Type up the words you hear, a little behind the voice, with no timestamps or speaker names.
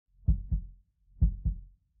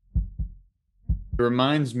It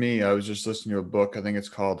reminds me, I was just listening to a book. I think it's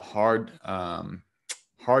called Hard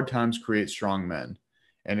Times Create Strong Men.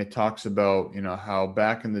 And it talks about, how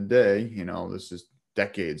back in the day, this is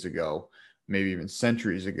decades ago, maybe even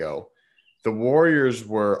centuries ago, the warriors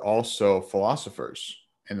were also philosophers,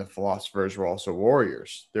 and the philosophers were also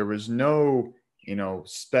warriors. There was no,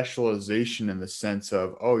 specialization in the sense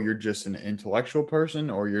of, oh, you're just an intellectual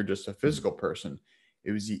person or you're just a physical person. It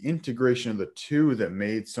was the integration of the two that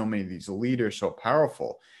made so many of these leaders so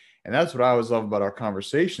powerful. And that's what I always love about our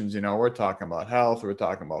conversations. We're talking about health, we're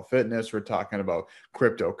talking about fitness, we're talking about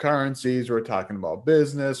cryptocurrencies, we're talking about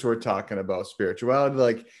business, we're talking about spirituality.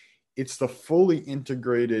 Like, it's the fully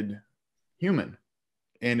integrated human,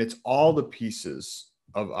 and it's all the pieces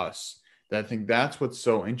of us. That I think that's what's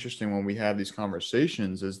so interesting when we have these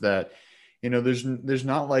conversations is that, there's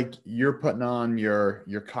not like you're putting on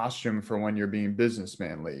your costume for when you're being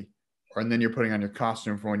businessmanly, and then you're putting on your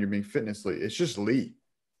costume for when you're being fitnessly. It's just Lee.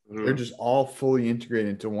 They're just all fully integrated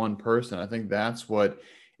into one person. I think that's what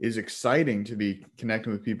is exciting to be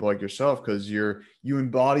connecting with people like yourself, because you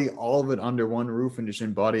embody all of it under one roof and just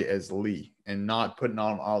embody it as Lee, and not putting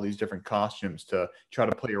on all these different costumes to try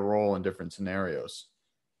to play a role in different scenarios.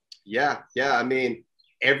 Yeah. I mean,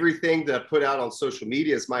 everything that I put out on social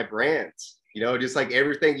media is my brand. Just like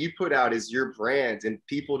everything you put out is your brand, and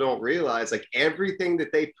people don't realize, like, everything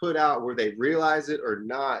that they put out, where they realize it or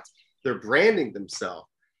not, they're branding themselves.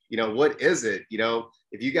 What is it?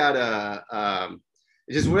 If you got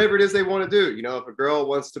just whatever it is they want to do. If a girl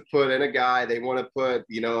wants to put in a guy, they want to put,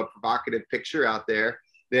 a provocative picture out there,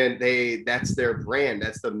 then that's their brand.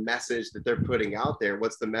 That's the message that they're putting out there.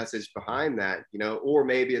 What's the message behind that? Or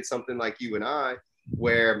maybe it's something like you and I,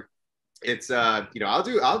 where it's, I'll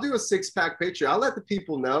do a 6-pack picture. I'll let the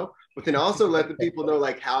people know, but then also let the people know,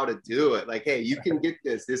 like, how to do it. Like, hey, you can get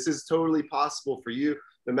this. This is totally possible for you,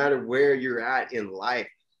 no matter where you're at in life.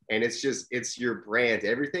 And it's your brand,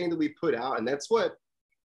 everything that we put out. And that's what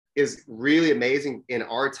is really amazing in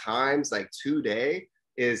our times, like today,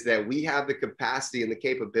 is that we have the capacity and the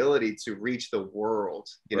capability to reach the world.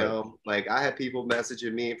 Like, I have people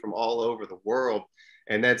messaging me from all over the world,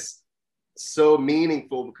 and that's so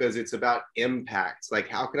meaningful because it's about impact. Like,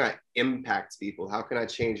 how can I impact people? How can I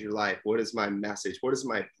change your life? What is my message? What is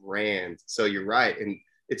my brand? So you're right. And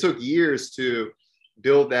it took years to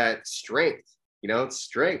build that strength.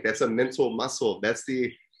 Strength, that's a mental muscle. That's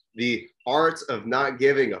the art of not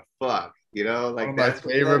giving a fuck, like, one of my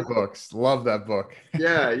favorite books. Love that book.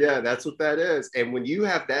 Yeah, that's what that is. And when you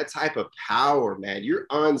have that type of power, man, you're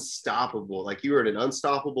unstoppable. Like, you are an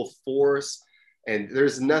unstoppable force, and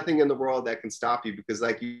there's nothing in the world that can stop you, because,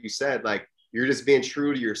 like you said, like, you're just being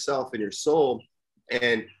true to yourself and your soul,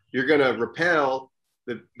 and you're going to repel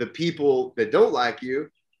the people that don't like you,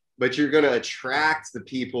 but you're going to attract the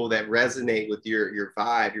people that resonate with your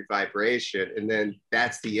vibe, your vibration. And then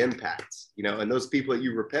that's the impact, and those people that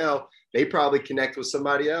you repel, they probably connect with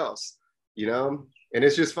somebody else, and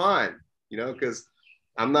it's just fine, because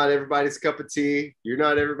I'm not everybody's cup of tea. You're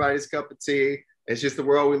not everybody's cup of tea. It's just the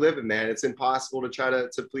world we live in, man. It's impossible to try to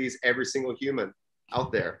please every single human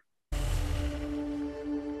out there.